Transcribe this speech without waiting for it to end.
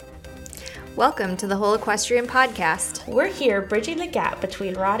Welcome to the Whole Equestrian Podcast. We're here bridging the gap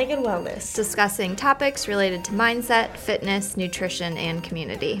between riding and wellness, Discussing topics related to mindset, fitness, nutrition, and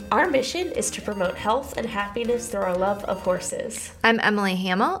community. Our mission is to promote health and happiness through our love of horses. I'm Emily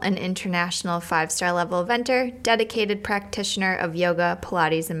Hamill, an international 5-star level eventer, dedicated practitioner of yoga,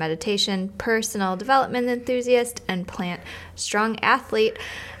 Pilates, and meditation, personal development enthusiast, and plant strong athlete.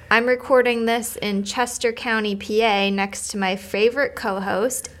 I'm recording this in Chester County, PA, next to my favorite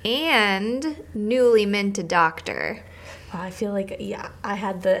co-host and newly minted doctor. I feel like, I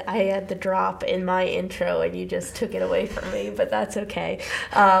had the drop in my intro and you just took it away from me, but that's okay.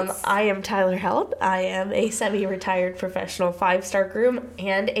 I am Tyler Held. I am a semi-retired professional 5-star groom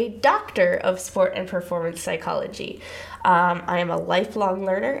and a doctor of sport and performance psychology. I am a lifelong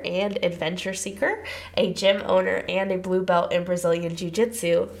learner and adventure seeker, a gym owner, and a blue belt in Brazilian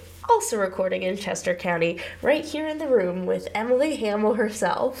Jiu-Jitsu. Also recording in Chester County, right here in the room with Emily Hamill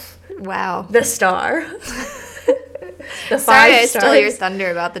herself. Wow. The star. Sorry, I stole your thunder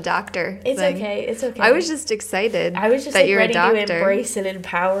about the doctor It's thing. Okay, it's okay. I was just excited I was just that like, you're ready a doctor. to embrace and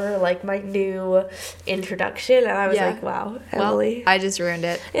empower like my new introduction, and I was like, wow, Emily. Well, I just ruined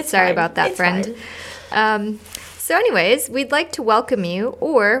it. It's Sorry fine. about that, It's friend. fine. So anyways, we'd like to welcome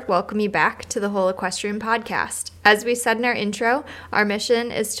you back to the Whole Equestrian Podcast. As we said in our intro, our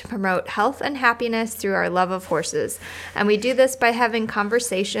mission is to promote health and happiness through our love of horses. And we do this by having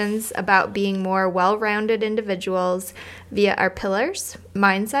conversations about being more well-rounded individuals via our pillars: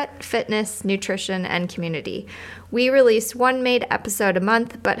 mindset, fitness, nutrition, and community. We release one made episode a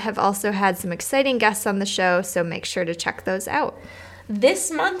month, but have also had some exciting guests on the show, so make sure to check those out.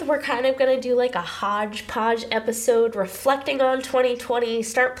 This month, we're kind of going to do like a hodgepodge episode reflecting on 2020,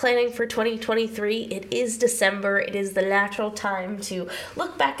 start planning for 2023. It is December. It is the natural time to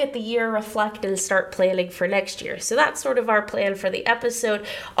look back at the year, reflect, and start planning for next year. So that's sort of our plan for the episode,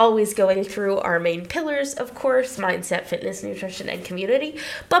 always going through our main pillars, of course, mindset, fitness, nutrition, and community.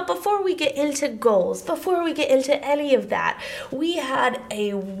 But before we get into goals, before we get into any of that, we had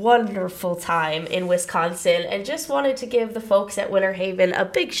a wonderful time in Wisconsin and just wanted to give the folks at Winter Haven a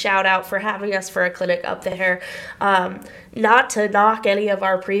big shout out for having us for a clinic up there. Not to knock any of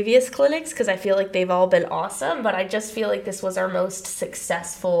our previous clinics, because I feel like they've all been awesome, but I just feel like this was our most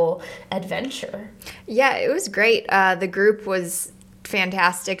successful adventure. Yeah, it was great. The group was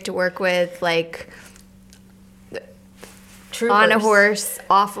fantastic to work with, like Troopers. On a horse,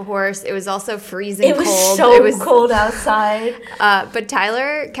 off a horse. It was also freezing cold. It was so cold outside. But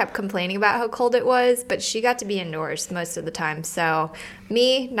Tyler kept complaining about how cold it was, but she got to be indoors most of the time. So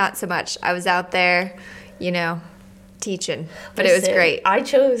me, not so much. I was out there, teaching, but it was great. I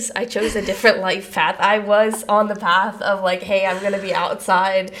chose a different life path. I was on the path of like, hey, I'm going to be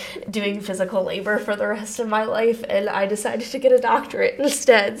outside doing physical labor for the rest of my life, and I decided to get a doctorate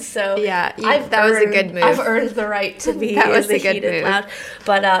instead. So yeah, that was a good move. I've earned the right to be that was in the a good heated move. lounge.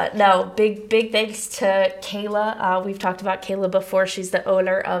 But no, big thanks to Kayla. We've talked about Kayla before. She's the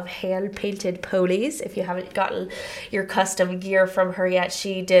owner of Hand Painted Ponies. If you haven't gotten your custom gear from her yet,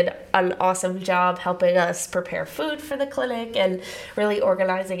 she did an awesome job helping us prepare food for the clinic and really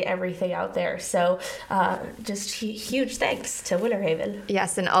organizing everything out there. So just huge thanks to Winter Haven.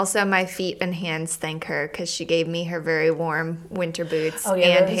 Yes, and also my feet and hands thank her because she gave me her very warm winter boots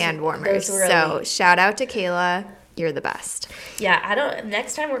and hand warmers. So shout out to Kayla. You're the best. Yeah,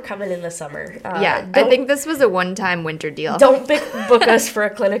 next time we're coming in the summer. I think this was a one-time winter deal. Don't book us for a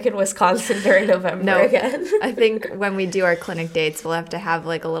clinic in Wisconsin during November again. I think when we do our clinic dates, we'll have to have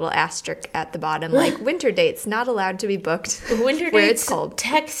like a little asterisk at the bottom, like winter dates not allowed to be booked. Winter where dates, it's cold.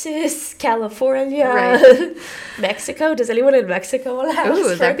 Texas, California, right. Mexico. Does anyone in Mexico want to have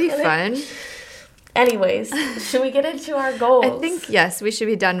us for that'd be clinic? Fun. Anyways, should we get into our goals? I think, yes, we should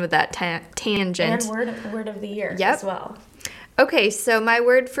be done with that tangent. And word of the year as well. Okay, so my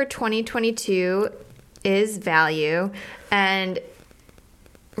word for 2022 is value. And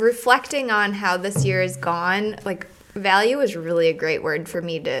reflecting on how this year has gone, like, value is really a great word for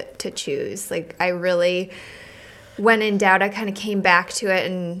me to choose. Like, I really, when in doubt, I kind of came back to it,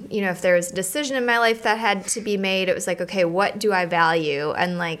 and if there was a decision in my life that had to be made, it was like, okay, what do I value,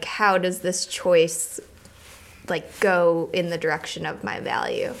 and like how does this choice like go in the direction of my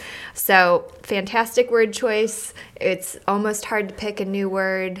value? So fantastic word choice. It's almost hard to pick a new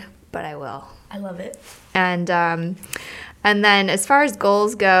word, but I will. I love it. And then as far as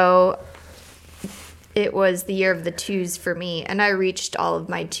goals go, it was the year of the twos for me, and I reached all of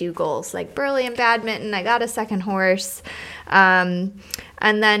my 2 goals, like Burley and badminton. I got a second horse. But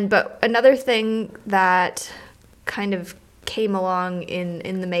another thing that kind of came along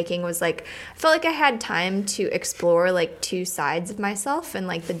in the making was like, I felt like I had time to explore like two sides of myself and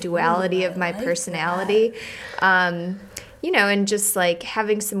like the duality of my personality. You know, and just like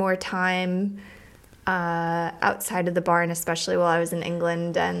having some more time outside of the barn, especially while I was in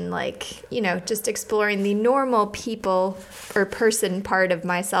England, and like, you know, just exploring the normal people or person part of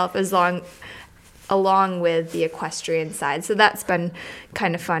myself along with the equestrian side. So that's been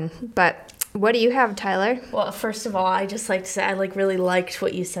kind of fun. But what do you have, Tyler? Well, first of all, I just like to say I like really liked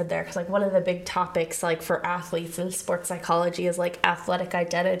what you said there, because like one of the big topics like for athletes in sports psychology is like athletic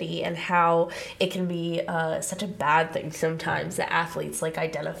identity, and how it can be such a bad thing sometimes that athletes like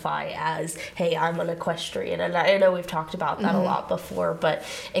identify as, hey, I'm an equestrian. And I know we've talked about that a lot before, but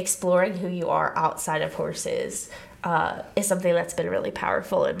exploring who you are outside of horses is something that's been really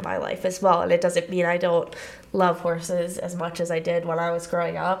powerful in my life as well. And it doesn't mean I don't love horses as much as I did when I was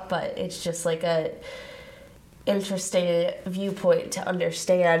growing up, but it's just like a interesting viewpoint to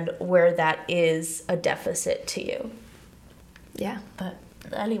understand where that is a deficit to you. Yeah. But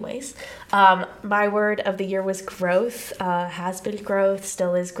anyways, my word of the year was growth. Has been growth,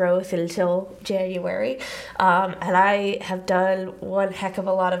 still is growth until January. And I have done one heck of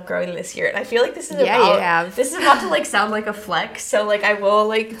a lot of growing this year. And I feel like this is you have. This is about to like sound like a flex. So like I will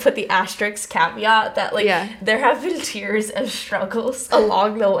like put the asterisk caveat that like there have been tears of struggles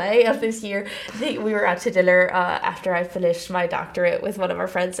along the way of this year. I think we were out to dinner after I finished my doctorate with one of our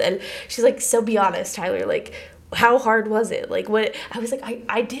friends, and she's like, so be honest, Tyler, like, how hard was it? Like, what I was like,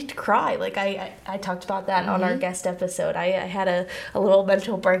 I did cry. Like, I talked about that on our guest episode. I had a little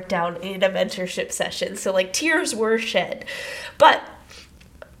mental breakdown in a mentorship session. So, like, tears were shed. But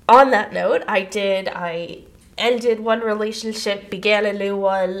on that note, I ended one relationship, began a new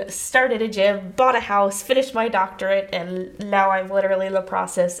one, started a gym, bought a house, finished my doctorate, and now I'm literally in the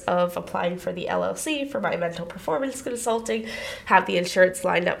process of applying for the LLC for my mental performance consulting, have the insurance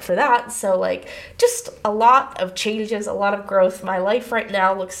lined up for that. So like just a lot of changes, a lot of growth. My life right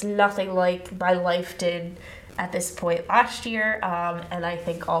now looks nothing like my life did at this point last year, and I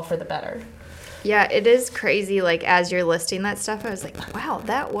think all for the better. Yeah, it is crazy. Like, as you're listing that stuff, I was like, wow,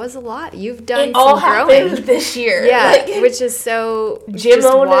 that was a lot. You've done it all some growing happened this year. Yeah, like, which is so gym just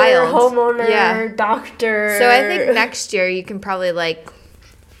owner, wild. homeowner, doctor. So I think next year you can probably like,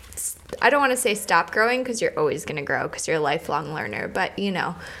 I don't want to say stop growing, because you're always going to grow because you're a lifelong learner. But, you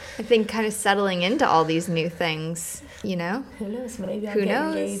know, I think kind of settling into all these new things, you know? Who knows? Maybe I'll get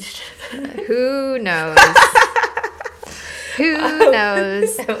engaged. Who knows? Who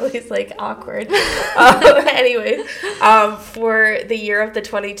knows? Emily's like awkward. Anyways, for the year of the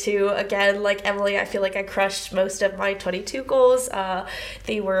 22, again, like Emily, I feel like I crushed most of my 22 goals.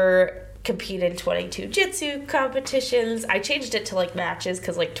 They were compete in 22 jitsu competitions. I changed it to like matches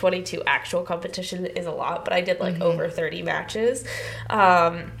because like 22 actual competition is a lot, but I did like over 30 matches.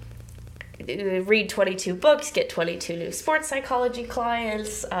 Read 22 books, get 22 new sports psychology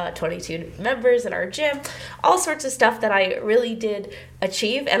clients, 22 members in our gym, all sorts of stuff that I really did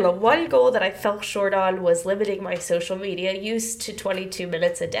achieve. And the one goal that I fell short on was limiting my social media use to 22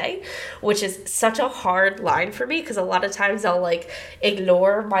 minutes a day, which is such a hard line for me because a lot of times I'll like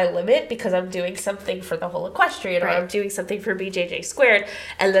ignore my limit because I'm doing something for the whole equestrian, right, or I'm doing something for BJJ squared,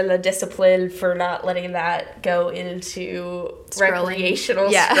 and then the discipline for not letting that go into recreational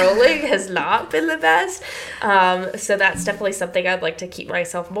scrolling has not been the best. So that's definitely something I'd like to keep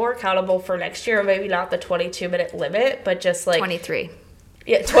myself more accountable for next year. Maybe not the 22-minute limit, but just like 23.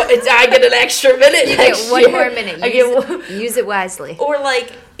 Yeah, I get an extra minute. You get one more minute. Use it wisely. Or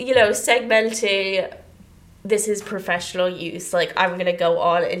like, you know, segmenting. This is professional use. Like, I'm going to go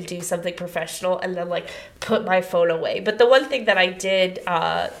on and do something professional and then, like, put my phone away. But the one thing that I did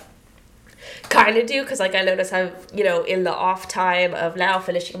kind of do, because, like, I notice I'm, you know, in the off time of now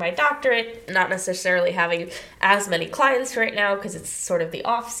finishing my doctorate, not necessarily having as many clients right now because it's sort of the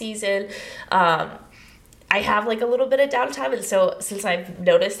off season. I have, like, a little bit of downtime, and so since I've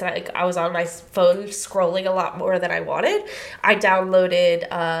noticed that I was on my phone scrolling a lot more than I wanted, I downloaded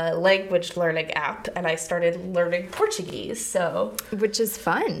a language learning app, and I started learning Portuguese, so... Which is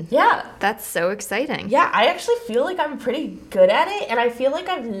fun. Yeah. That's so exciting. Yeah, I actually feel like I'm pretty good at it, and I feel like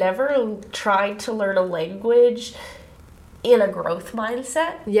I've never tried to learn a language in a growth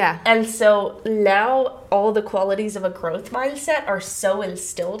mindset. Yeah. And so now all the qualities of a growth mindset are so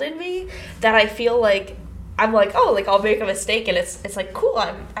instilled in me that I feel like I'm like, oh, like I'll make a mistake and it's like, cool,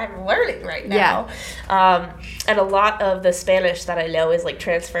 I'm learning right now. Yeah. And a lot of the Spanish that I know is like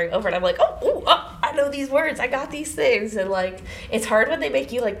transferring over, and I'm like, I I know these words, I got these things. And, like, it's hard when they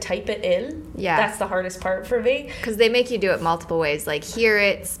make you, like, type it in. Yeah. That's the hardest part for me. Because they make you do it multiple ways, like hear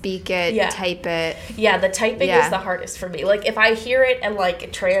it, speak it, type it. Yeah, the typing is the hardest for me. Like, if I hear it and,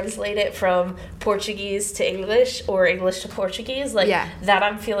 like, translate it from Portuguese to English or English to Portuguese, like, that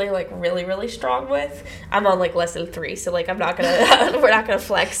I'm feeling, like, really, really strong with. I'm on, like, lesson 3, so, like, I'm not gonna, we're not gonna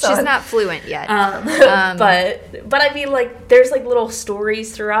flex. She's not fluent yet. But I mean, like, there's, like, little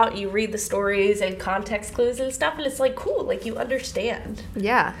stories throughout. You read the stories and context clues and stuff, and it's, like, cool. Like, you understand.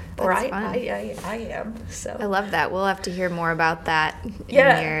 Yeah, that's or fun. I am, so. I love that. We'll have to hear more about that in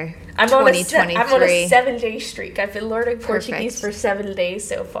your I'm 2023. I'm on a 7-day streak. I've been learning Portuguese for 7 days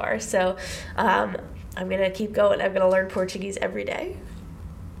so far, so I'm going to keep going. I'm going to learn Portuguese every day.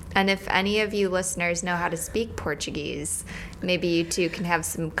 And if any of you listeners know how to speak Portuguese, maybe you two can have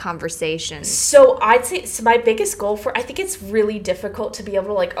some conversations. So I'd say, my biggest goal I think it's really difficult to be able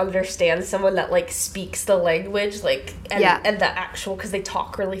to, like, understand someone that, like, speaks the language, like, and the actual, because they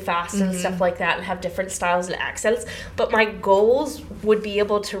talk really fast and stuff like that and have different styles and accents. But my goals would be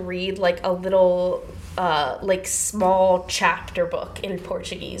able to read, like, a little, like, small chapter book in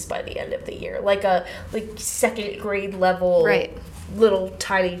Portuguese by the end of the year. Like a, like, 2nd grade level. Right. Little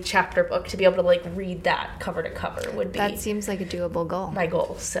tiny chapter book to be able to, like, read that cover to cover would be. That seems like a doable goal. My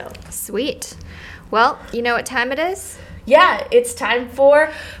goal, so. Sweet. Well, you know what time it is? Yeah, it's time for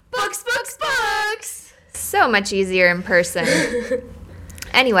Books! So much easier in person.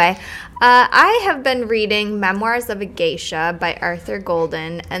 Anyway, I have been reading Memoirs of a Geisha by Arthur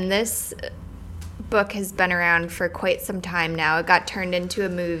Golden, and this book has been around for quite some time now. It got turned into a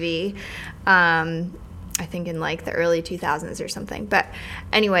movie. I think in, like, the early 2000s or something. But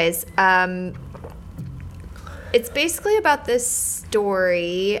anyways, it's basically about this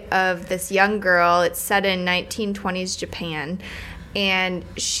story of this young girl. It's set in 1920s Japan. And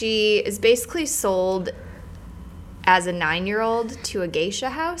she is basically sold as a 9-year-old to a geisha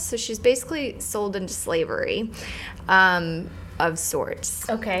house. So she's basically sold into slavery of sorts.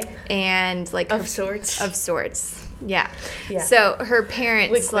 Okay. And, like... Of sorts? Of sorts. Yeah. So her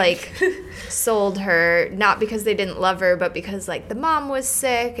parents, like, sold her, not because they didn't love her, but because, like, the mom was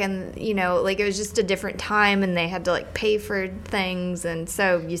sick and, you know, like, it was just a different time and they had to, like, pay for things. And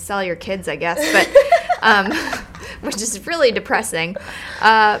so you sell your kids, I guess. But, which is really depressing.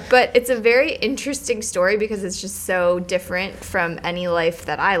 But it's a very interesting story because it's just so different from any life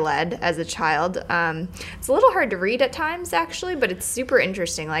that I led as a child. It's a little hard to read at times, actually, but it's super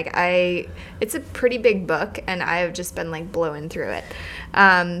interesting. Like, it's a pretty big book, and I've just been, like, blowing through it.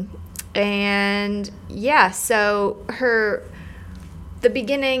 And yeah, so the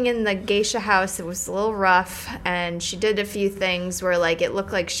beginning in the geisha house, it was a little rough, and she did a few things where, like, it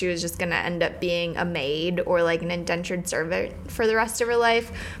looked like she was just going to end up being a maid or, like, an indentured servant for the rest of her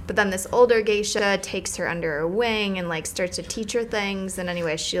life. But then this older geisha takes her under her wing and, like, starts to teach her things. And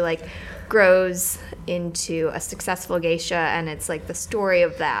anyway, she, like, grows into a successful geisha, and it's, like, the story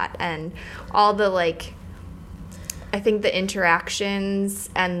of that. And all the, like, I think the interactions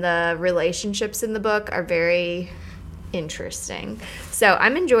and the relationships in the book are very interesting. So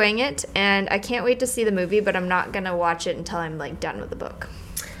I'm enjoying it, and I can't wait to see the movie, but I'm not going to watch it until I'm, like, done with the book.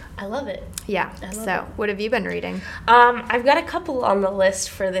 I love it. Yeah. So what have you been reading? I've got a couple on the list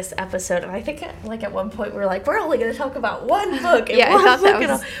for this episode, and I think, like, at one point we were like, we're only going to talk about one book. And yeah, one I thought book that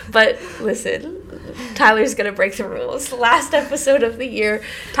was... But listen, Tyler's going to break the rules. Last episode of the year,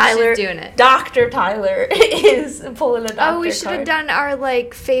 Tyler... She's doing it. Dr. Tyler is pulling a doctor card. Oh, we should have done our,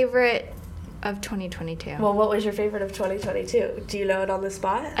 like, favorite of 2022. Well, what was your favorite of 2022? Do you know it on the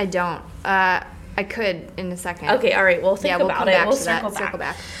spot? I don't. I could in a second. Okay, all right. We'll think we'll about come it. Back we'll to circle that.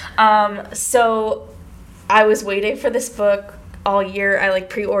 back. Circle back. So I was waiting for this book all year. I, like,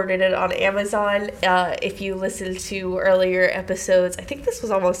 pre-ordered it on Amazon. If you listened to earlier episodes, I think this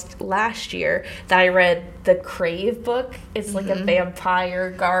was almost last year that I read the Crave book. It's like a vampire,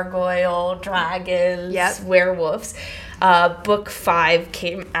 gargoyle, dragons, werewolves. Book 5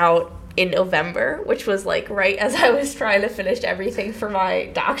 came out in November, which was, like, right as I was trying to finish everything for my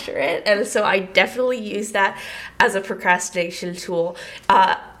doctorate, and so I definitely used that as a procrastination tool.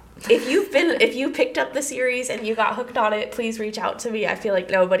 If you picked up the series and you got hooked on it, please reach out to me. I feel like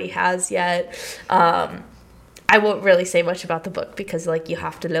nobody has yet. I won't really say much about the book because, like, you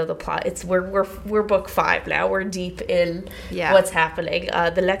have to know the plot. We're book 5 now. We're deep in what's happening.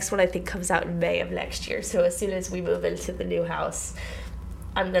 The next one I think comes out in May of next year. So as soon as we move into the new house,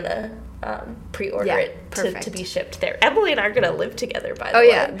 I'm gonna pre-order it to be shipped there. Emily and I are gonna live together, by the way. Oh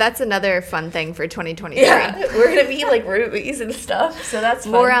yeah, that's another fun thing for 2023. Yeah, we're gonna be, like, roomies and stuff, so that's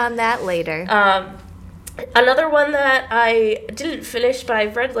fun. More on that later. Another one that I didn't finish, but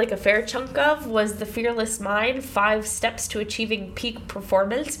I've read like a fair chunk of, was The Fearless Mind, 5 Steps to Achieving Peak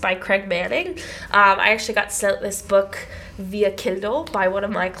Performance by Craig Manning. I actually got sent this book via Kindle by one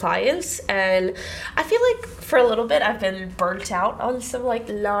of my clients, and I feel like for a little bit I've been burnt out on some like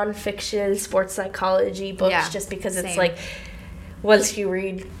non-fiction sports psychology books, just because it's like, once you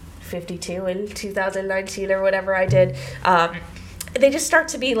read 52 in 2019 or whatever I did, they just start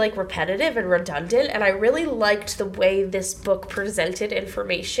to be like repetitive and redundant, and I really liked the way this book presented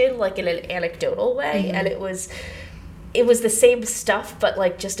information like in an anecdotal way, and it was the same stuff but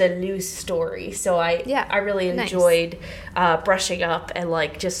like just a new story. So I really enjoyed brushing up and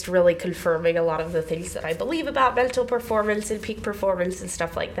like just really confirming a lot of the things that I believe about mental performance and peak performance and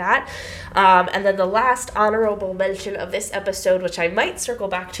stuff like that. And then the last honorable mention of this episode, which I might circle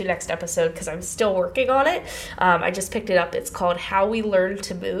back to next episode because I'm still working on it, I just picked it up. It's called How We Learn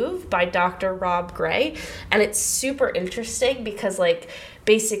to Move by Dr. Rob Gray, and it's super interesting because like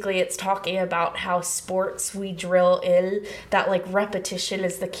basically it's talking about how sports we drill in that like repetition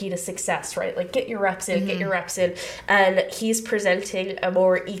is the key to success, right? Like get your reps in, get your reps in. And he's presenting a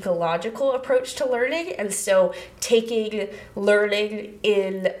more ecological approach to learning. And so taking learning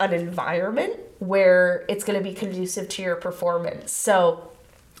in an environment where it's going to be conducive to your performance. So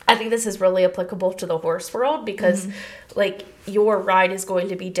I think this is really applicable to the horse world because like your ride is going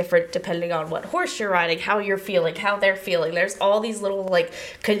to be different depending on what horse you're riding, how you're feeling, how they're feeling. There's all these little like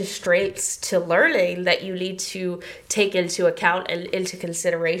constraints to learning that you need to take into account and into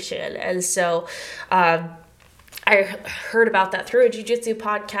consideration. And so I heard about that through a jiu-jitsu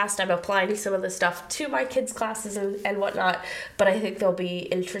podcast. I'm applying some of the stuff to my kids' classes and whatnot, but I think there'll be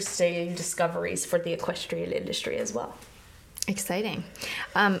interesting discoveries for the equestrian industry as well. Exciting.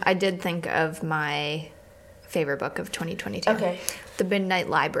 I did think of my favorite book of 2022. Okay. The Midnight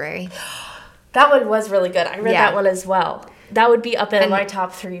Library. That one was really good. I read that one as well. That would be up in my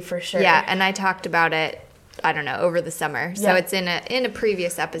top 3 for sure. Yeah, and I talked about it, I don't know, over the summer. So it's in a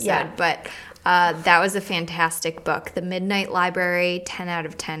previous episode, but that was a fantastic book. The Midnight Library, 10 out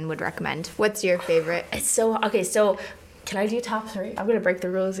of 10 would recommend. What's your favorite? So can I do top 3? I'm going to break the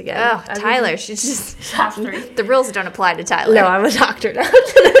rules again. Oh, Tyler. She's just... Top 3. The rules don't apply to Tyler. No, I'm a doctor now.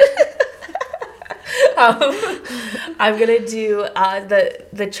 I'm going to do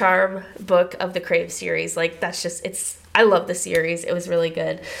the Charm book of the Crave series. Like, that's just... I love the series. It was really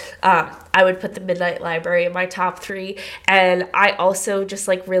good. I would put the Midnight Library in my top 3. And I also just,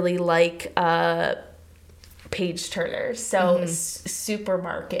 like, really like Page Turner. So,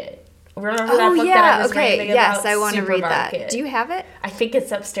 Supermarket. Remember that book that I was writing about? Yes, I want to read that. Do you have it? I think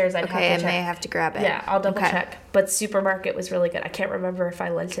it's upstairs. I'd have to check. I may have to grab it. Yeah, I'll double check. But Supermarket was really good. I can't remember if I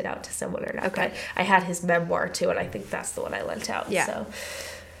lent it out to someone or not. Okay. But I had his memoir too, and I think that's the one I lent out. Yeah. So,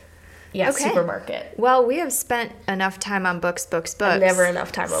 Supermarket. Well, we have spent enough time on books. Never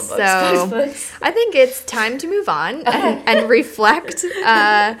enough time on books. I think it's time to move on and reflect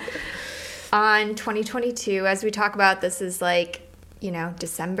on 2022. As we talk about, this is like,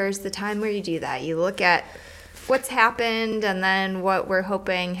 December's the time where you do that. You look at what's happened and then what we're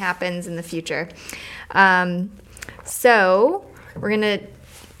hoping happens in the future. So we're going to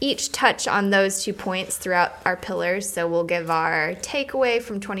each touch on those 2 points throughout our pillars. So we'll give our takeaway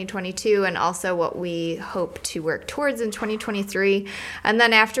from 2022 and also what we hope to work towards in 2023. And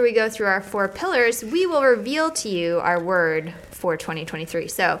then after we go through our 4 pillars, we will reveal to you our word for 2023.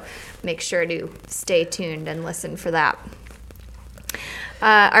 So make sure to stay tuned and listen for that.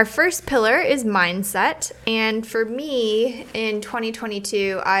 Our first pillar is mindset, and for me, in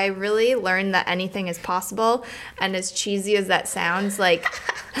 2022, I really learned that anything is possible, and as cheesy as that sounds, like...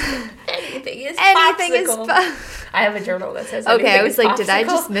 anything is possible. I have a journal that says okay, I was like, did I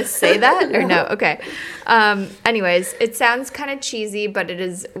just missay that? Or no? Okay. Anyways, it sounds kind of cheesy, but it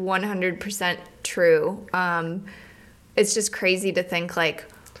is 100% true. It's just crazy to think, like,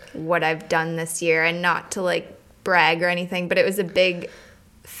 what I've done this year, and not to, like, brag or anything, but it was a big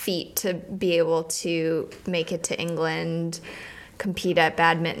feat to be able to make it to England, compete at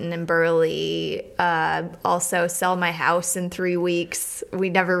badminton in Burley, also sell my house in 3 weeks. We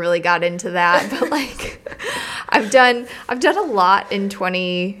never really got into that, but like I've done a lot in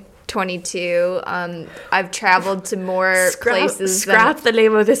 2022. I've traveled to more places. Scrap the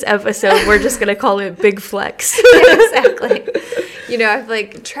name of this episode. We're just gonna call it Big Flex. Yeah, exactly. I've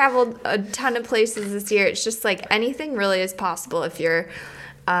like traveled a ton of places this year. It's just like anything really is possible if you're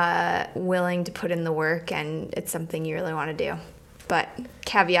willing to put in the work and it's something you really want to do. But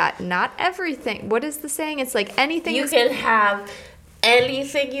caveat, not everything. What is the saying? It's like anything. You can have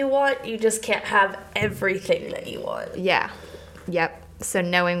anything you want. You just can't have everything that you want. Yeah. Yep. So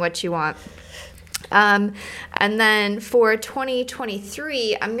knowing what you want. And then for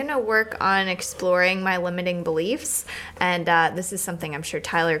 2023, I'm going to work on exploring my limiting beliefs. And this is something I'm sure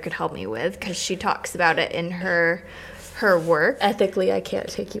Tyler could help me with because she talks about it in her work. Ethically, I can't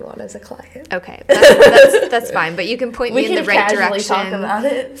take you on as a client. Okay, that's fine. But you can point me in the right direction talk about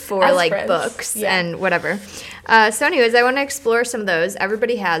it for like friends. Books Yeah. and whatever. So anyways, I want to explore some of those.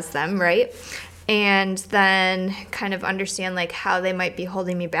 Everybody has them, right? And then kind of understand like how they might be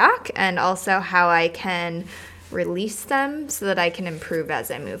holding me back and also how I can release them so that I can improve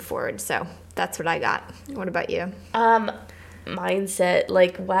as I move forward. So that's what I got. What about you? Mindset,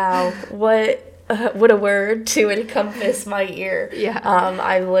 like, wow, what a word to encompass my year. Yeah.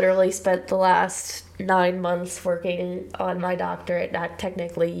 I've literally spent the last 9 months working on my doctorate, not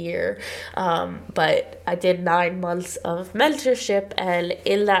technically year, but I did 9 months of mentorship, and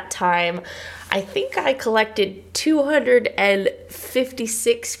in that time, I think I collected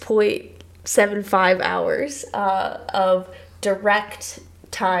 256.75 hours of direct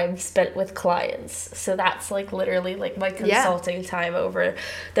time spent with clients. So that's like literally like my consulting time over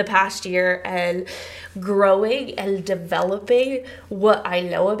the past year, and growing and developing what I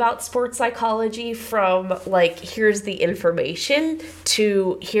know about sports psychology from like here's the information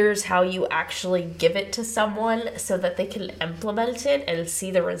to here's how you actually give it to someone so that they can implement it and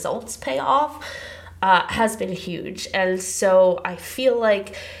see the results pay off has been huge. And so I feel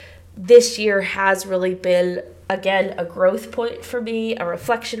like this year has really been, again, a growth point for me, a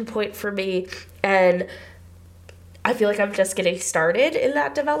reflection point for me, and I feel like I'm just getting started in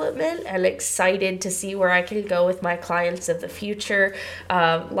that development and excited to see where I can go with my clients of the future.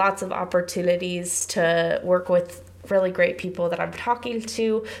 Lots of opportunities to work with really great people that I'm talking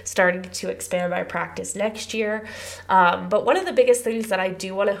to, starting to expand my practice next year. But one of the biggest things that I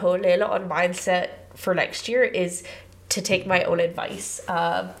do want to hone in on mindset for next year is to take my own advice.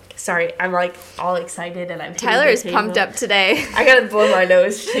 Sorry, I'm like all excited and I'm Tyler is pumped up today. I gotta blow my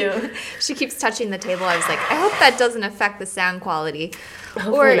nose too. She keeps touching the table. I was like, I hope that doesn't affect the sound quality.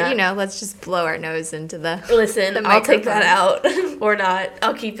 Hopefully or, not. you know, let's just blow our nose into the Listen, I'll take that microphone. out or not.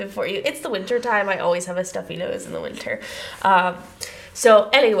 I'll keep it for you. It's the winter time. I always have a stuffy nose in the winter. So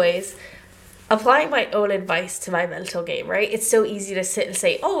anyways, applying my own advice to my mental game, right? It's so easy to sit and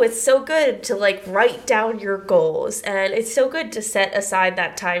say, oh, it's so good to like write down your goals. And it's so good to set aside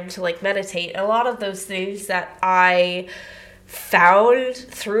that time to like meditate. A lot of those things that I found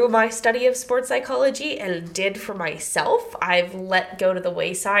through my study of sports psychology and did for myself, I've let go to the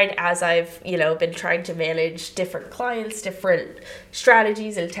wayside as I've, been trying to manage different clients, different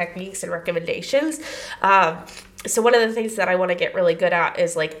strategies and techniques and recommendations. So one of the things that I want to get really good at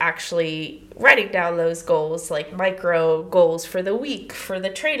is like actually writing down those goals, like micro goals for the week, for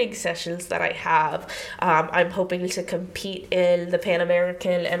the training sessions that I have. I'm hoping to compete in the Pan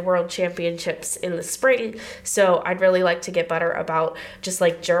American and World Championships in the spring. So I'd really like to get better about just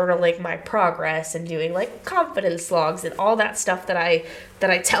like journaling my progress and doing like confidence logs and all that stuff that I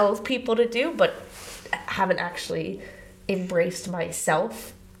tell people to do, but haven't actually embraced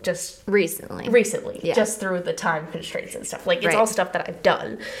myself just recently, yeah. Just through the time constraints and stuff. Like it's Right. all stuff that I've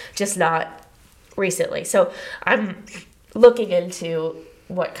done, just not recently. So I'm looking into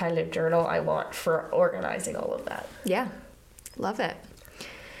what kind of journal I want for organizing all of that. Yeah, love it.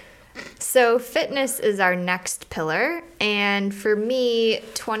 So fitness is our next pillar, and for me,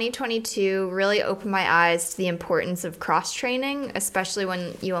 2022 really opened my eyes to the importance of cross-training, especially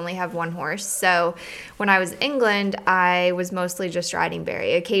when you only have one horse. So when I was in England, I was mostly just riding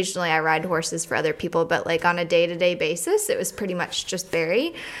Barry. Occasionally I ride horses for other people, but like on a day-to-day basis, it was pretty much just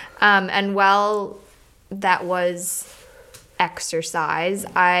Barry. And while that was exercise,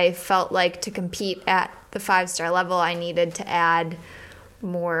 I felt like to compete at the 5-star level, I needed to add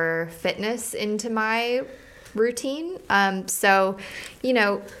more fitness into my routine. So,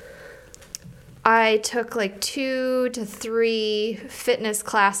 I took like 2 to 3 fitness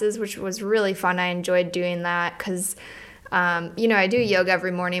classes, which was really fun. I enjoyed doing that because, I do yoga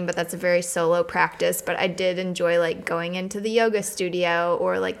every morning, but that's a very solo practice. But I did enjoy like going into the yoga studio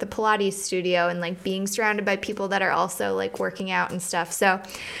or like the Pilates studio and like being surrounded by people that are also like working out and stuff. So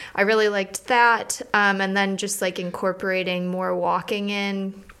I really liked that. And then just like incorporating more walking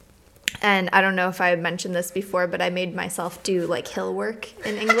in. And I don't know if I had mentioned this before, but I made myself do like hill work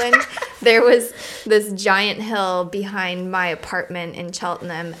in England. There was this giant hill behind my apartment in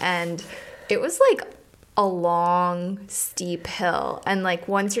Cheltenham, and it was like a long, steep hill. And like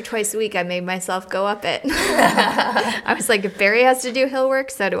once or twice a week, I made myself go up it. I was like, if Barry has to do hill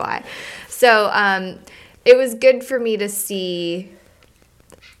work, so do I. So it was good for me to see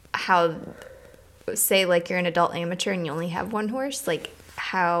how, say like you're an adult amateur and you only have one horse, like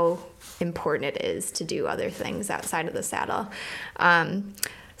how important it is to do other things outside of the saddle.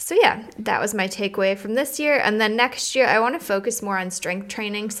 So yeah, that was my takeaway from this year. And then next year, I want to focus more on strength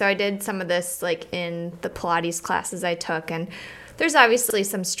training. So I did some of this like in the Pilates classes I took, and there's obviously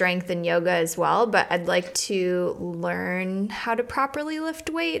some strength in yoga as well, but I'd like to learn how to properly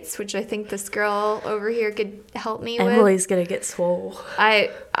lift weights, which I think this girl over here could help me with. Emily's gonna get swole. I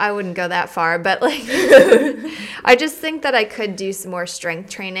wouldn't go that far, but like I just think that I could do some more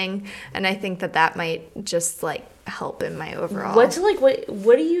strength training, and I think that might just like help in my overall. What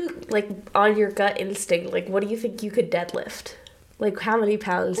do you like on your gut instinct? Like, what do you think you could deadlift? Like, how many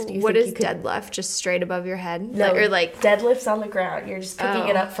pounds do you think you could... What is deadlift? Just straight above your head? No, or like... Deadlifts on the ground. You're just picking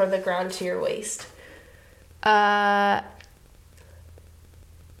it up from the ground to your waist.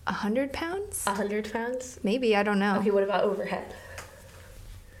 100 pounds? 100 pounds? Maybe, I don't know. Okay, what about overhead?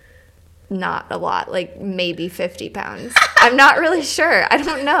 Not a lot, like maybe 50 pounds. I'm not really sure. I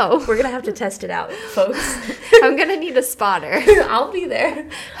don't know. We're going to have to test it out, folks. I'm going to need a spotter. I'll be there.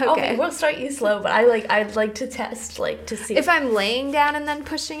 Okay. We'll start you slow, but I'd like to test, like, to see. If I'm laying down and then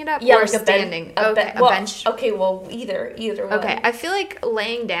pushing it up, yeah, or like standing? A bench. Okay, well, either one. Okay, I feel like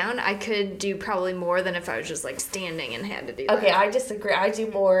laying down, I could do probably more than if I was just, like, standing and had to do that. Okay, I disagree. I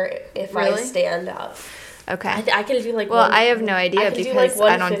do more if I stand up. Okay. I can do like I have no idea because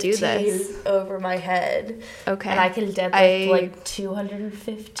I don't do this. Over my head. Okay. And I can deadlift like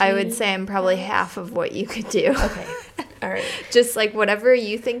 250. I would say I'm probably half of what you could do. Okay. All right. Just like whatever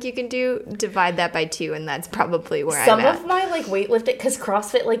you think you can do, divide that by 2, and that's probably where I'm at. Some of my like weightlifting, because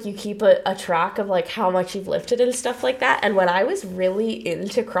CrossFit, like you keep a track of like how much you've lifted and stuff like that. And when I was really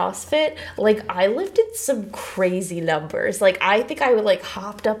into CrossFit, like I lifted some crazy numbers. Like I think I would like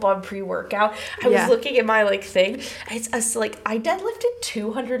hopped up on pre-workout. I was looking at my like thing. It's like I deadlifted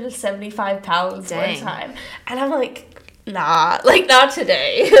 275 pounds one time, and I'm like, nah, like not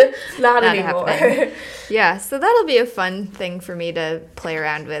today, not anymore. Happening. Yeah, so that'll be a fun thing for me to play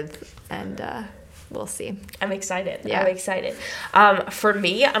around with, and we'll see. I'm excited. Yeah. I'm excited. For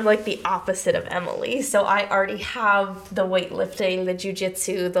me, I'm like the opposite of Emily. So I already have the weightlifting, the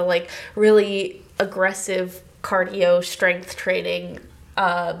jiu-jitsu, the like really aggressive cardio strength training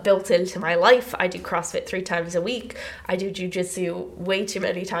built into my life. I do CrossFit 3 times a week. I do jiu-jitsu way too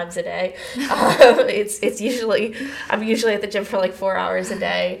many times a day. I'm usually at the gym for like 4 hours a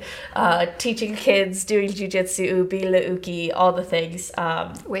day, teaching kids, doing jiu-jitsu, being the uki, all the things.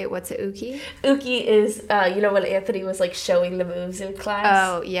 Wait, what's a uki? Uki is, when Anthony was like showing the moves in class.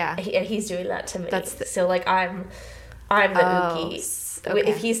 Oh, yeah. And he's doing that to me. So like I'm the uki.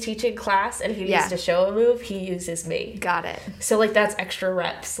 Okay. If he's teaching class and he needs to show a move, he uses me. Got it. So, like, that's extra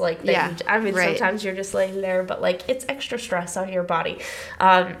reps. Like, sometimes you're just laying there, but, like, it's extra stress on your body.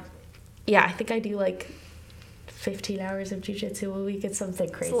 I think I do, like, 15 hours of jiu-jitsu a week. It's something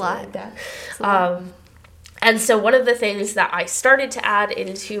crazy like that. And so one of the things that I started to add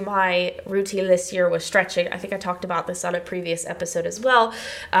into my routine this year was stretching. I think I talked about this on a previous episode as well.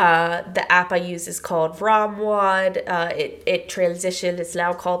 The app I use is called ROMWOD. It transitioned. It's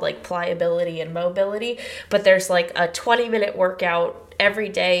now called like Pliability and Mobility. But there's like a 20-minute workout every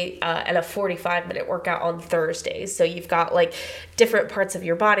day and a 45-minute workout on Thursdays. So you've got like different parts of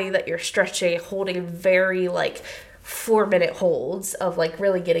your body that you're stretching, holding very like 4-minute holds of like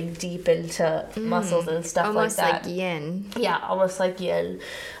really getting deep into muscles and stuff like that. Almost like yin. Yeah, almost like yin.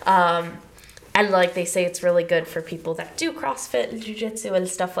 And like they say it's really good for people that do CrossFit and jiu-jitsu and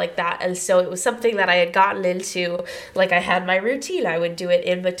stuff like that. And so it was something that I had gotten into. Like I had my routine. I would do it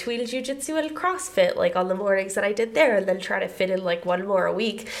in between jiu-jitsu and CrossFit, like on the mornings that I did there, and then try to fit in like one more a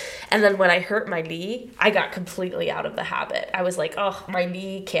week. And then when I hurt my knee, I got completely out of the habit. I was like, oh, my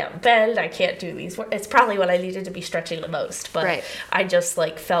knee can't bend. I can't do these. It's probably when I needed to be stretching the most. But I just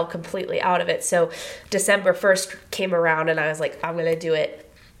like fell completely out of it. So December 1st came around and I was like, I'm going to do it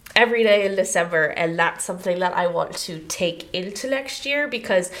every day in December, and that's something that I want to take into next year,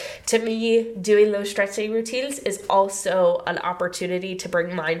 because to me, doing those stretching routines is also an opportunity to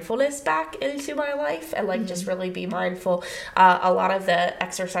bring mindfulness back into my life and like just really be mindful. A lot of the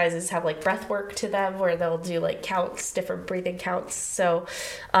exercises have like breath work to them where they'll do like counts, different breathing counts. So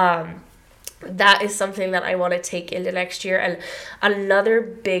that is something that I want to take into next year. And another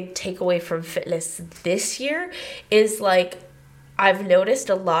big takeaway from fitness this year is like, I've noticed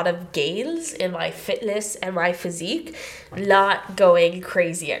a lot of gains in my fitness and my physique, not going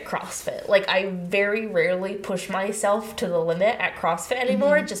crazy at CrossFit. Like, I very rarely push myself to the limit at CrossFit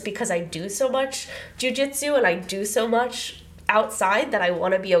anymore, just because I do so much jiu-jitsu and I do so much outside that I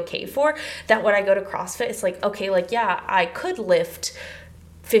want to be okay for, that when I go to CrossFit, it's like, okay, like, yeah, I could lift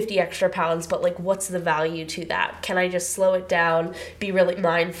 50 extra pounds, but like what's the value to that? Can I just slow it down, be really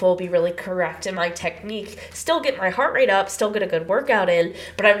mindful, be really correct in my technique, still get my heart rate up, still get a good workout in,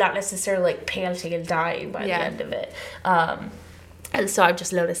 but I'm not necessarily like panting and dying by the end of it. And so I've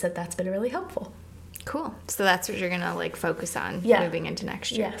just noticed that that's been really helpful. Cool. So that's what you're going to like focus on moving into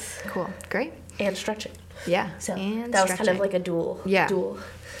next year. Yes. Cool. Great. And stretching. Yeah. So and that was kind of like a dual.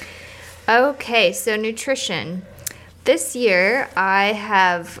 Okay. So nutrition. This year I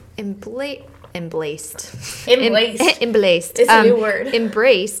have embraced. It's a new word.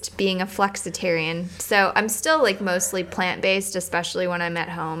 Embraced being a flexitarian. So I'm still like mostly plant-based, especially when I'm at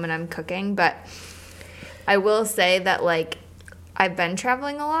home and I'm cooking. But I will say that like I've been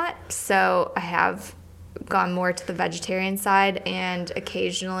traveling a lot, so I have gone more to the vegetarian side, and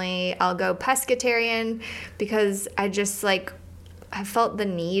occasionally I'll go pescatarian because I just like I felt the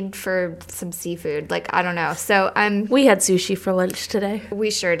need for some seafood. Like, I don't know. So we had sushi for lunch today.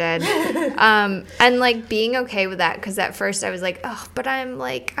 We sure did. And like being okay with that, because at first I was like, oh, but I'm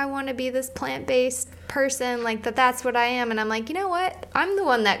like, I want to be this plant-based person, like that's what I am. And I'm like, you know what? I'm the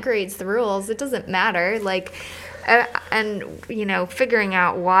one that creates the rules. It doesn't matter. Like, and you know, figuring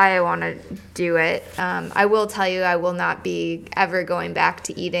out why I want to do it. I will tell you, I will not be ever going back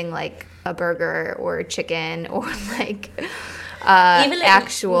to eating like a burger or chicken or like even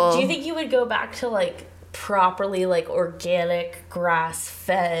actual. Do you think you would go back to like properly like organic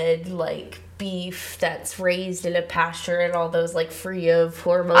grass-fed like beef that's raised in a pasture and all those like free of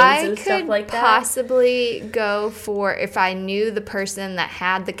hormones and stuff like that? I could possibly go for, if I knew the person that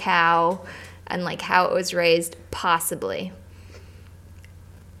had the cow and like how it was raised, possibly.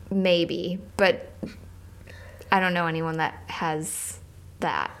 Maybe. But I don't know anyone that has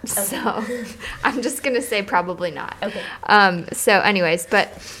that. Okay. So I'm just going to say probably not. Okay. So anyways,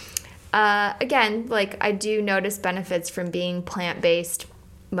 but again, like I do notice benefits from being plant-based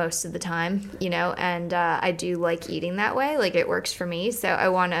most of the time, you know, and I do like eating that way. Like it works for me. So I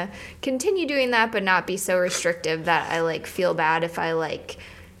want to continue doing that, but not be so restrictive that I like feel bad if I like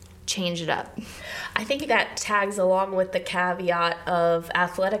change it up. I think that tags along with the caveat of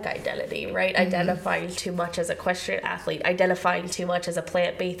athletic identity, right? Mm-hmm. Identifying too much as a equestrian athlete, identifying too much as a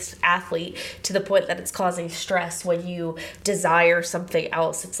plant-based athlete to the point that it's causing stress when you desire something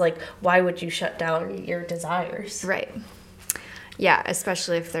else. It's like, why would you shut down your desires? Right. Yeah,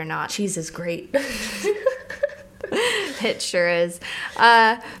 especially if they're not. Cheese is great. It sure is.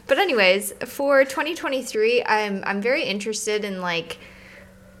 But anyways, for 2023, I'm very interested in like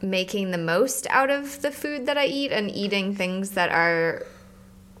making the most out of the food that I eat and eating things that are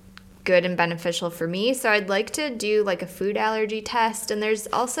good and beneficial for me. So I'd like to do like a food allergy test, and there's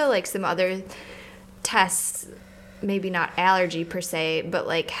also like some other tests, maybe not allergy per se, but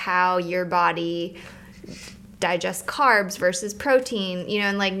like how your body digests carbs versus protein, you know,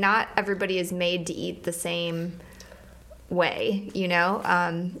 and like not everybody is made to eat the same way, you know,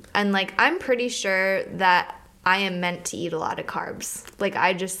 and like I'm pretty sure that I am meant to eat a lot of carbs. Like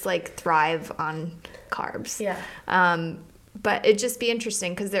I just like thrive on carbs. Yeah. But it'd just be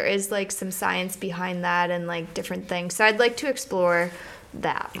interesting because there is like some science behind that and like different things. So I'd like to explore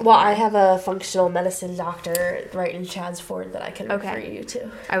that. Well, I have a functional medicine doctor right in Chadsford that I can refer you to.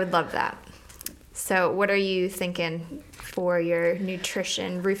 I would love that. So what are you thinking for your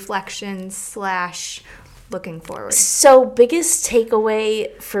nutrition reflections / looking forward? So biggest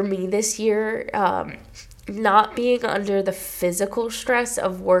takeaway for me this year, not being under the physical stress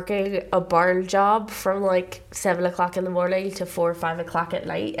of working a barn job from like 7 o'clock in the morning to 4 or 5 o'clock at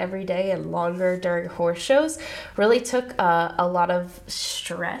night every day and longer during horse shows really took a lot of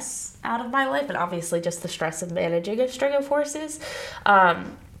stress out of my life, and obviously just the stress of managing a string of horses.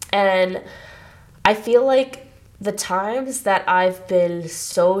 And I feel like the times that I've been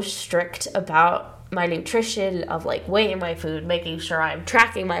so strict about my nutrition, of like weighing my food, making sure I'm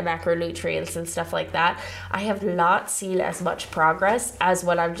tracking my macronutrients and stuff like that, I have not seen as much progress as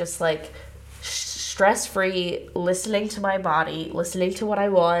when I'm just like stress-free, listening to my body, listening to what I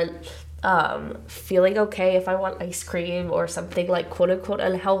want, feeling okay if I want ice cream or something like quote-unquote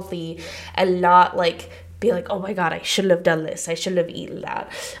unhealthy, and not like be like, oh my god, I shouldn't have done this, I shouldn't have eaten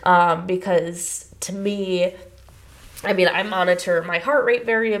that, because to me, I mean, I monitor my heart rate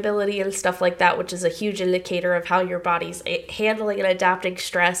variability and stuff like that, which is a huge indicator of how your body's handling and adapting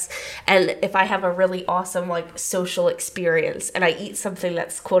stress. And if I have a really awesome, like, social experience and I eat something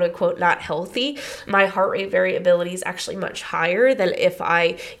that's quote-unquote not healthy, my heart rate variability is actually much higher than if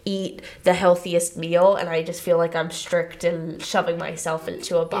I eat the healthiest meal and I just feel like I'm strict and shoving myself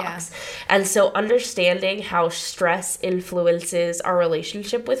into a box. Yeah. And so understanding how stress influences our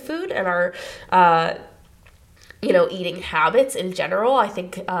relationship with food and our eating habits in general. I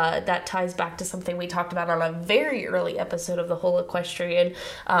think that ties back to something we talked about on a very early episode of The Whole Equestrian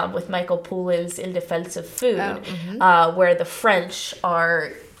with Michael Poulin's In Defense of Food, where the French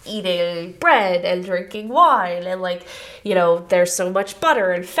are eating bread and drinking wine, and there's so much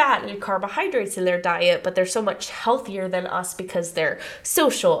butter and fat and carbohydrates in their diet, but they're so much healthier than us because they're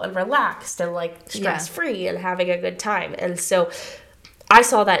social and relaxed and stress-free and having a good time. And so I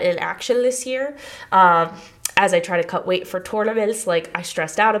saw that in action this year. As I try to cut weight for tournaments, I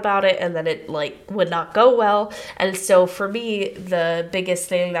stressed out about it, and then it would not go well. And so for me, the biggest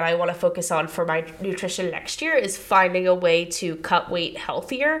thing that I want to focus on for my nutrition next year is finding a way to cut weight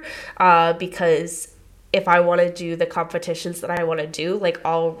healthier, because if I want to do the competitions that I want to do,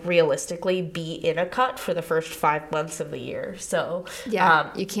 I'll realistically be in a cut for the first 5 months of the year. So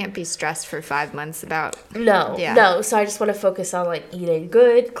you can't be stressed for 5 months about no. So I just want to focus on eating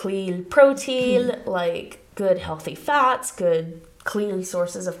good, clean protein, good healthy fats, good clean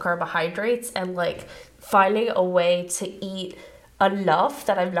sources of carbohydrates, and finding a way to eat enough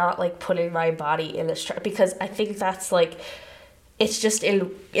that I'm not putting my body in a stress, because I think that's it's just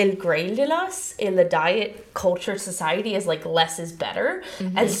ingrained in us, in the diet culture society, is less is better.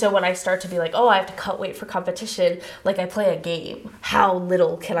 And so when I start to be I have to cut weight for competition, I play a game. How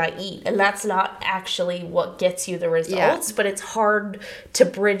little can I eat? And that's not actually what gets you the results, but it's hard to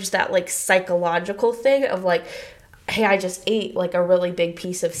bridge that psychological thing of hey, I just ate a really big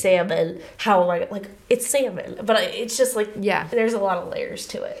piece of salmon. How am I it's salmon, but it's just there's a lot of layers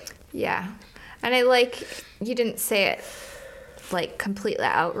to it. Yeah. And I you didn't say it completely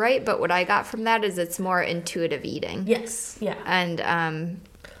outright, but what I got from that is it's more intuitive eating. Yes. Yeah. And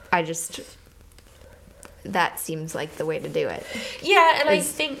that seems like the way to do it. Yeah, and I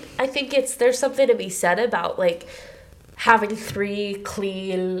think there's something to be said about having 3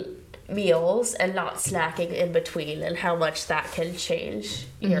 clean meals and not snacking in between, and how much that can change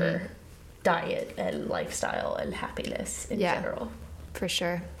your diet and lifestyle and happiness in general. For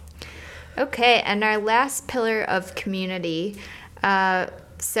sure. Okay, and our last pillar of community.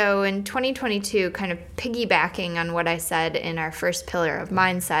 So in 2022, kind of piggybacking on what I said in our first pillar of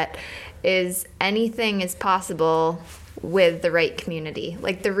mindset, is anything is possible with the right community.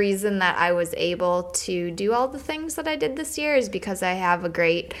 The reason that I was able to do all the things that I did this year is because I have a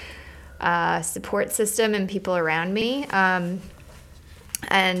great support system and people around me. And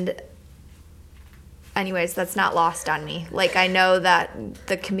anyways, that's not lost on me. I know that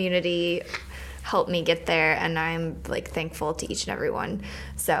the community helped me get there, and I'm thankful to each and every one.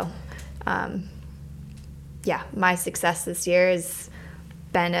 So my success this year has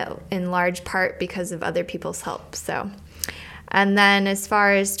been in large part because of other people's help. So, and then as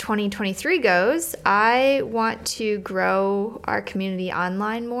far as 2023 goes, I want to grow our community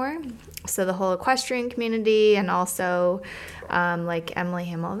online more. So the whole equestrian community, and also Emily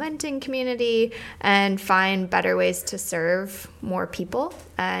Hamel eventing community, and find better ways to serve more people.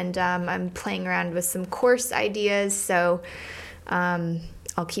 And I'm playing around with some course ideas, so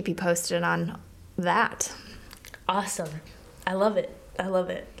I'll keep you posted on that. Awesome. I love it.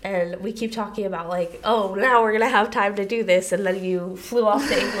 And we keep talking about now we're gonna have time to do this, and then you flew off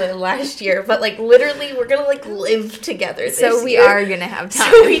to England last year, but literally we're gonna live together this year. So we are gonna have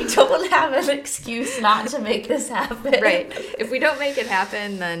time. So we don't have an excuse not to make this happen. Right. If we don't make it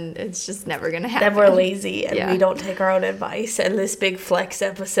happen, then it's just never gonna happen. Then we're lazy, and we don't take our own advice, and this big flex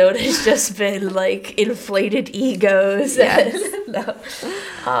episode has just been inflated egos. Yes.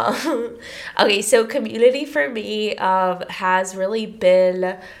 Okay, so community for me has really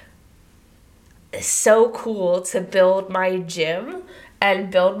been so cool to build my gym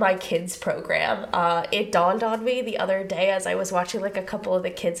and build my kids program. It dawned on me the other day as I was watching a couple of the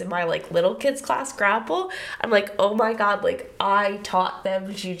kids in my little kids class grapple. I'm oh my god, I taught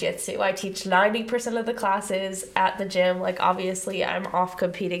them jiu-jitsu. I teach 90% of the classes at the gym. Obviously I'm off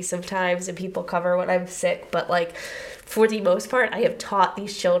competing sometimes and people cover when I'm sick, but for the most part, I have taught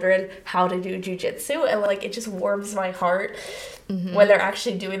these children how to do jiu-jitsu, and it just warms my heart when they're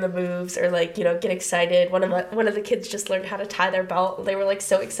actually doing the moves, or get excited. One of the kids just learned how to tie their belt. They were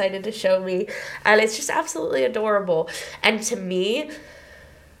so excited to show me, and it's just absolutely adorable. And to me,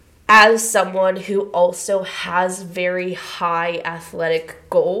 as someone who also has very high athletic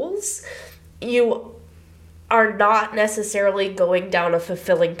goals, you are not necessarily going down a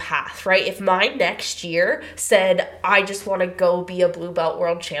fulfilling path, right? If my next year said, I just want to go be a blue belt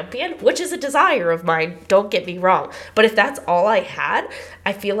world champion, which is a desire of mine, don't get me wrong, but if that's all I had,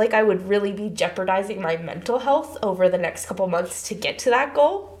 I feel like I would really be jeopardizing my mental health over the next couple months to get to that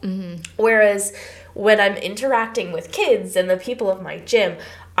goal. Whereas when I'm interacting with kids and the people of my gym,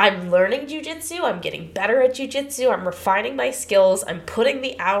 I'm learning jujitsu, I'm getting better at jujitsu, I'm refining my skills, I'm putting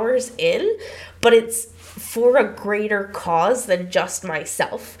the hours in, but it's for a greater cause than just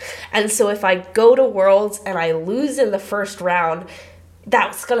myself. And so if I go to Worlds and I lose in the first round,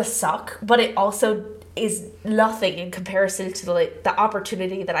 that's gonna suck, but it also is nothing in comparison to the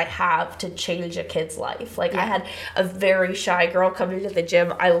opportunity that I have to change a kid's life. Like, I had a very shy girl come into the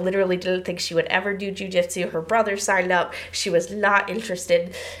gym. I literally didn't think she would ever do jujitsu. Her brother signed up. She was not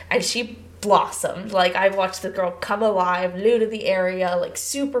interested, and she blossomed. Like, I watched the girl come alive, new to the area, like,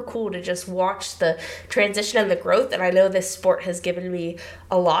 super cool to just watch the transition and the growth. And I know this sport has given me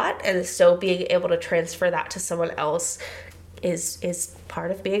a lot, and so being able to transfer that to someone else is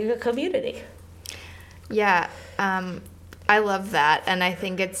part of being a community. Yeah, I love that, and I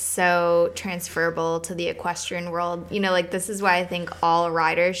think it's so transferable to the equestrian world. You know, like, this is why I think all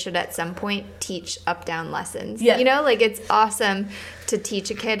riders should at some point teach up-down lessons. Yeah. You know, like, it's awesome to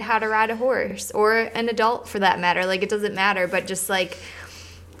teach a kid how to ride a horse, or an adult for that matter. Like, it doesn't matter, but just, like,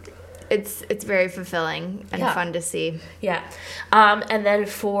 it's very fulfilling and fun to see. Yeah. And then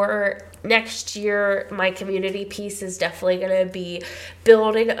for next year, my community piece is definitely going to be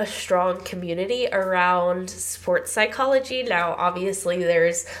building a strong community around sports psychology. Now, obviously,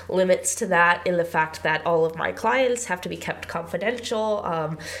 there's limits to that in the fact that all of my clients have to be kept confidential,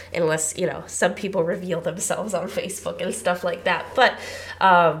 unless, you know, some people reveal themselves on Facebook and stuff like that. But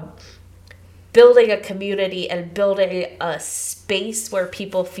building a community and building a space where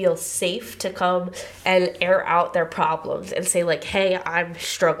people feel safe to come and air out their problems and say, like, hey, I'm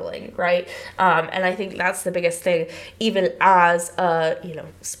struggling, right? And I think that's the biggest thing. Even as a, you know,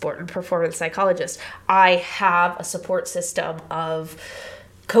 sport and performance psychologist, I have a support system of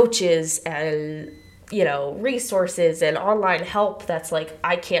coaches and, you know, resources and online help that's like,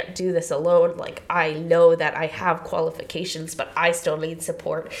 I can't do this alone. Like, I know that I have qualifications, but I still need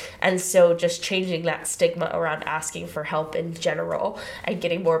support. And so just changing that stigma around asking for help in general and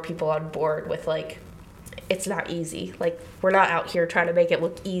getting more people on board with, like, it's not easy. Like, we're not out here trying to make it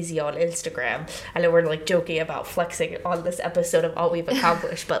look easy on Instagram. I know we're, like, joking about flexing on this episode of all we've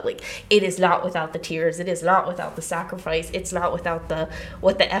accomplished, but, like, it is not without the tears. It is not without the sacrifice. It's not without the,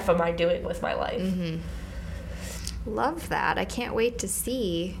 what the F am I doing with my life? Mm-hmm. Love that. I can't wait to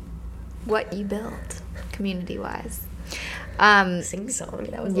see what you build community-wise. Sing song.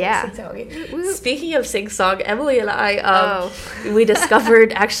 That was sing song. Speaking of sing song, Emily and I, we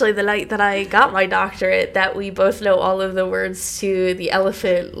discovered actually the night that I got my doctorate that we both know all of the words to the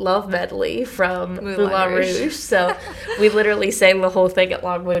Elephant Love Medley from Moulin Rouge. So we literally sang the whole thing at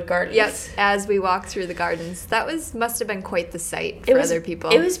Longwood Gardens. Yes, as we walked through the gardens. That must have been quite the sight for other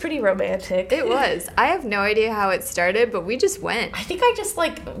people. It was pretty romantic. It was. I have no idea how it started, but we just went. I think I just,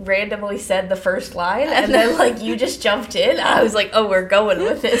 like, randomly said the first line, and then, like, you just jumped in. I was like, oh, we're going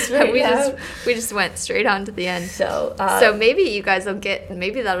with this right now. We just went straight on to the end. So maybe you guys will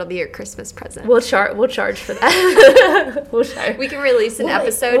maybe that'll be your Christmas present. We'll charge for that. We can release an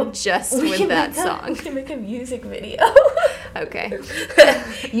episode just with that song. We can make a music video. Okay.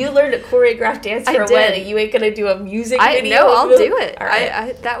 You learned a choreographed dance for a wedding. You ain't gonna do a music video? No, I'll do it. All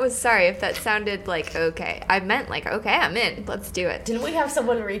right. Sorry if that sounded like okay. I meant like, okay, I'm in. Let's do it. Didn't we have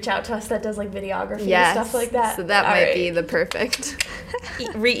someone reach out to us that does, like, videography and stuff like that? So that might be the perfect.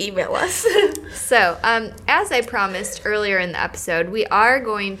 Re-email us. So, as I promised earlier in the episode, we are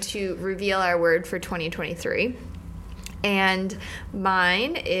going to reveal our word for 2023. And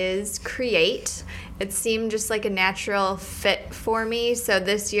mine is create. It seemed just like a natural fit for me. So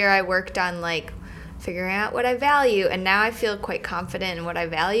this year I worked on, like, figuring out what I value. And now I feel quite confident in what I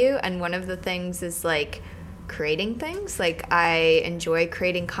value. And one of the things is, like, creating things. Like, I enjoy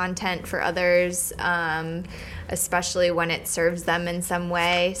creating content for others, especially when it serves them in some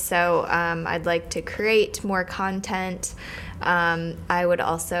way. So I'd like to create more content. I would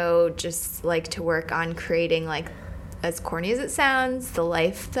also just like to work on creating, like, as corny as it sounds, the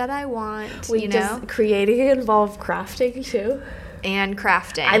life that I want. Does creating involve crafting too? And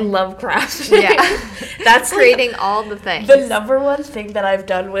crafting. I love crafting. Yeah. That's creating all the things. The number one thing that I've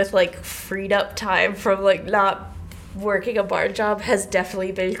done with, like, freed up time from, like, not working a bar job has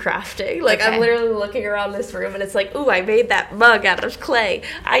definitely been crafting. Like, okay. I'm literally looking around this room and it's like, ooh, I made that mug out of clay.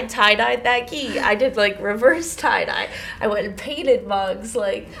 I tie-dyed that gi. I did, like, reverse tie-dye. I went and painted mugs.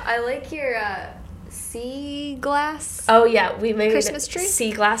 Like, I like your sea glass. Oh yeah, we made Christmas tree?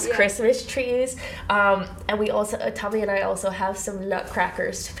 sea glass Yeah. Christmas trees, and we also Tommy and I also have some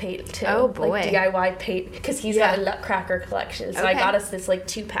nutcrackers to paint too. Oh, boy. Like DIY paint because he's Yeah. got a nutcracker collection. So I Okay. got us this like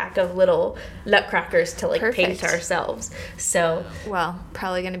 2-pack of little nutcrackers to like paint Perfect. ourselves. So Well,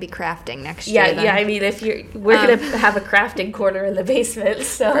 probably going to be crafting next year. yeah, then. yeah. I mean, we're gonna have a crafting corner in the basement.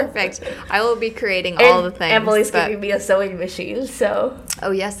 So Perfect. I will be creating And all the things. Emily's but- giving me a sewing machine. So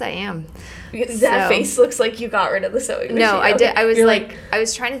Oh, yes, I am. that So- face looks like you got rid of the sewing machine. No, I Okay. did. I was You're like, I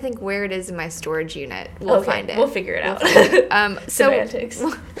was trying to think where it is in my storage unit. We'll okay, find it. We'll figure it out. So, Semantics.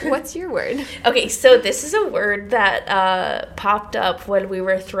 what's your word? Okay, so this is a word that popped up when we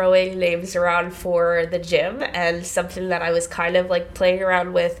were throwing names around for the gym, and something that I was kind of like playing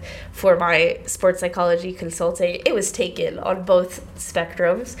around with for my sports psychology consulting. It was taken on both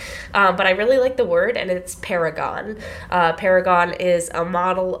spectrums, but I really like the word, and it's paragon. Paragon is a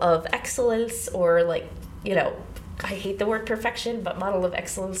model of excellence, or like, you know, I hate the word perfection, but model of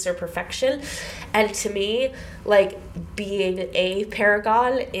excellence or perfection. And to me, like, being a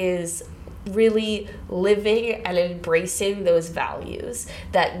paragon is really living and embracing those values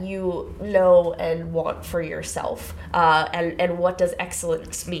that you know and want for yourself, and what does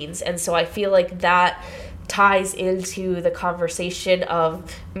excellence means. And so I feel like that ties into the conversation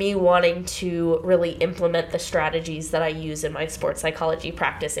of me wanting to really implement the strategies that I use in my sports psychology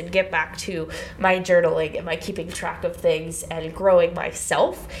practice and get back to my journaling and my keeping track of things and growing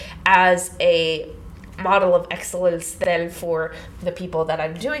myself as a model of excellence then for the people that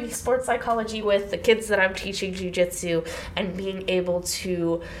I'm doing sports psychology with, the kids that I'm teaching jiu-jitsu, and being able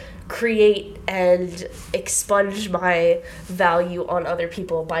to create and expunge my value on other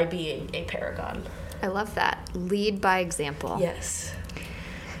people by being a paragon. I love that. Lead by example. Yes.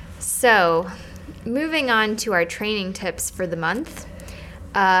 So, moving on to our training tips for the month.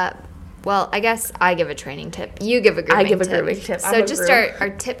 Well, I guess I give a training tip. You give a grooming tip. I give a grooming tip. So I'm a just groom. our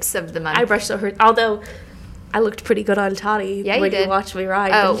tips of the month. I brushed over, although I looked pretty good on Toddy Yeah, you when did. you watched me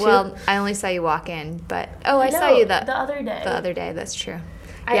ride. Oh, didn't you? well, I only saw you walk in, but I saw No, you the other day. other day. That's true.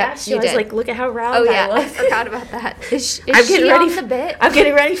 I asked you, I was like, look at how round oh I yeah, I look. forgot about that. Is I'm getting she ready on the bit? I'm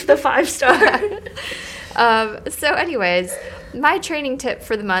getting ready for the 5-star. So anyways, my training tip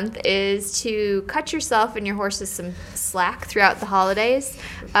for the month is to cut yourself and your horses some slack throughout the holidays.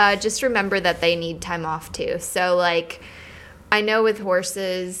 Just remember that they need time off too. So like, I know with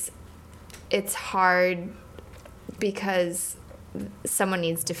horses, it's hard because someone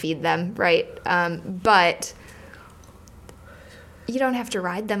needs to feed them, right? But you don't have to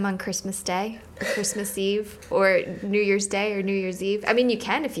ride them on Christmas Day or Christmas Eve or New Year's Day or New Year's Eve. I mean, you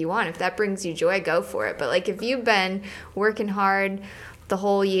can if you want. If that brings you joy, go for it. But, like, if you've been working hard the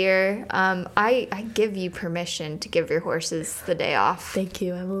whole year, I give you permission to give your horses the day off. Thank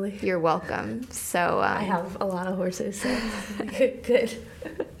you, Emily. You're welcome. So, I have a lot of horses, so good.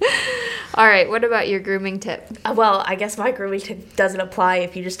 All right, what about your grooming tip? Well, I guess my grooming tip doesn't apply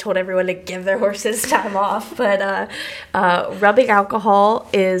if you just told everyone to give their horses time off, but rubbing alcohol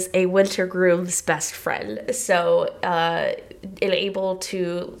is a winter groom's best friend. So able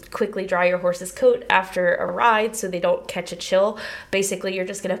to quickly dry your horse's coat after a ride so they don't catch a chill. Basically, you're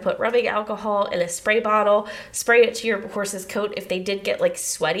just going to put rubbing alcohol in a spray bottle, spray it to your horse's coat. If they did get like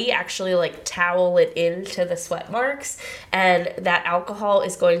sweaty, actually like towel it into the sweat marks, and that alcohol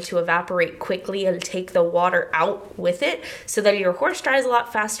is going to evaporate quickly and take the water out with it, so then your horse dries a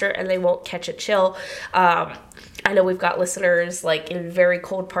lot faster and they won't catch a chill. I know we've got listeners like in very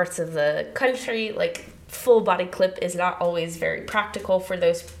cold parts of the country, like full body clip is not always very practical for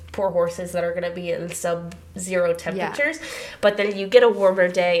those poor horses that are going to be in sub-zero temperatures. Yeah. But then you get a warmer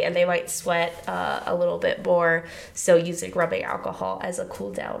day and they might sweat a little bit more. So using rubbing alcohol as a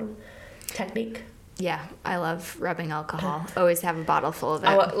cool down technique. Yeah, I love rubbing alcohol. Always have a bottle full of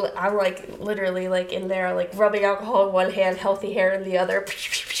it. I'm like literally like in there, like rubbing alcohol in one hand, healthy hair in the other.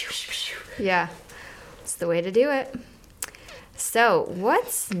 Yeah, it's the way to do it. So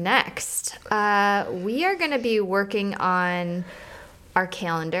what's next? We are going to be working on our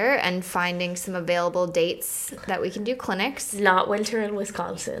calendar and finding some available dates that we can do clinics. Not winter in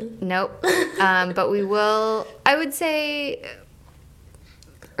Wisconsin. Nope. But we will, I would say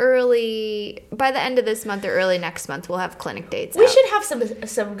by the end of this month or early next month, we'll have clinic dates We out. should have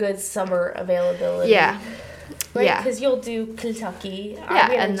some good summer availability. Yeah. Right, yeah. Because you'll do Kentucky. Yeah,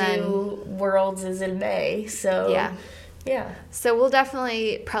 I'm and gonna then do Worlds is in May, so yeah. Yeah. So we'll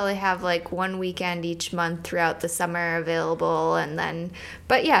definitely probably have like one weekend each month throughout the summer available, and then,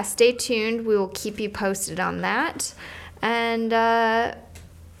 but yeah, stay tuned. We will keep you posted on that. And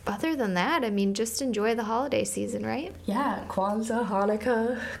other than that, I mean, just enjoy the holiday season, right? Yeah, Kwanzaa,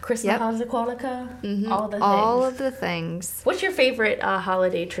 Hanukkah, Christmas, Hanukkah, Kwanzaa, all the things. All of the things. What's your favorite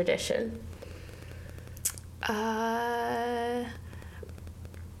holiday tradition?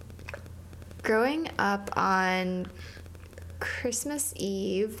 Growing up on Christmas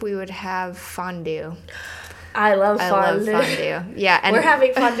Eve, we would have fondue. I love fondue. Yeah, and we're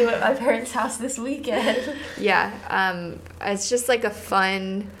having fondue at my parents' house this weekend. Yeah, it's just like a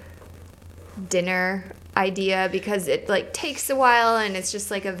fun dinner idea because it like takes a while and it's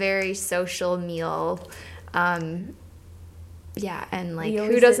just like a very social meal. Yeah, and like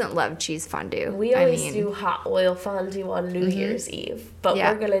who doesn't love cheese fondue? We always do hot oil fondue on New Year's Eve, but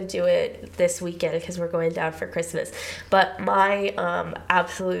we're gonna do it this weekend because we're going down for Christmas. But my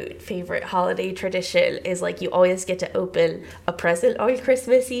absolute favorite holiday tradition is like you always get to open a present on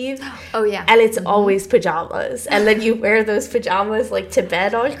Christmas Eve. Oh yeah, and it's always pajamas, and then you wear those pajamas like to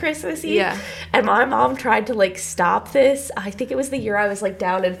bed on Christmas Eve. Yeah, and my mom tried to like stop this. I think it was the year I was like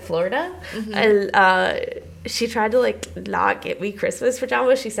down in Florida, and she tried to like not get me Christmas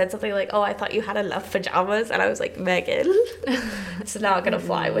pajamas. She said something like, "Oh, I thought you had enough pajamas," and I was like, "Megan, it's not gonna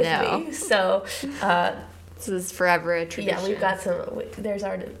fly with me." So this is forever a tradition. Yeah, we've got some.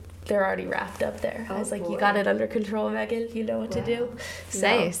 They're already wrapped up there. I was like, "You got it under control, Megan. You know what to do." So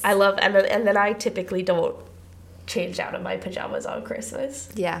nice. I love, and then I typically don't change out of my pajamas on Christmas.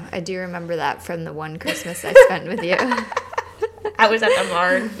 Yeah, I do remember that from the one Christmas I spent with you. I was at the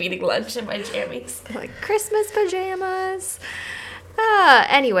barn eating lunch in my jammies. Like Christmas pajamas.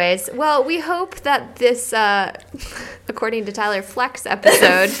 Anyways, well, we hope that this, according to Tyler, Flex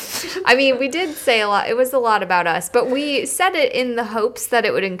episode, I mean, we did say a lot. It was a lot about us, but we said it in the hopes that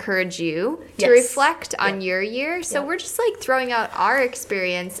it would encourage you to reflect on your year. So we're just like throwing out our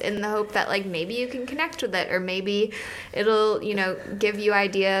experience in the hope that like maybe you can connect with it or maybe it'll, you know, give you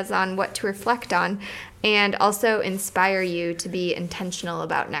ideas on what to reflect on. And also inspire you to be intentional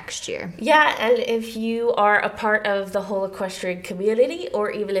about next year. Yeah, and if you are a part of the whole equestrian community,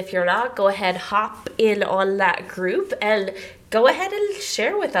 or even if you're not, go ahead, hop in on that group and go ahead and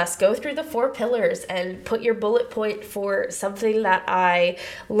share with us. Go through the 4 pillars and put your bullet point for something that I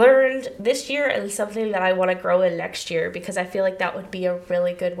learned this year and something that I want to grow in next year, because I feel like that would be a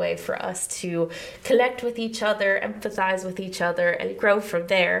really good way for us to connect with each other, empathize with each other, and grow from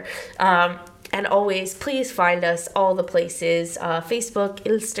there. And always, please find us all the places, Facebook,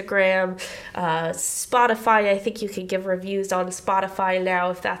 Instagram, Spotify. I think you can give reviews on Spotify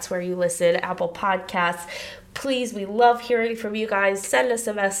now if that's where you listen, Apple Podcasts. Please, we love hearing from you guys. Send us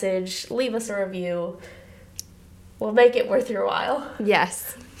a message. Leave us a review. We'll make it worth your while.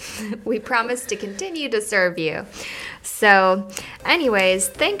 Yes. We promise to continue to serve you. So, anyways,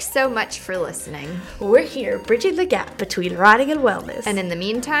 thanks so much for listening. We're here bridging the gap between riding and wellness. And in the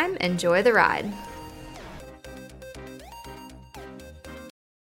meantime, enjoy the ride.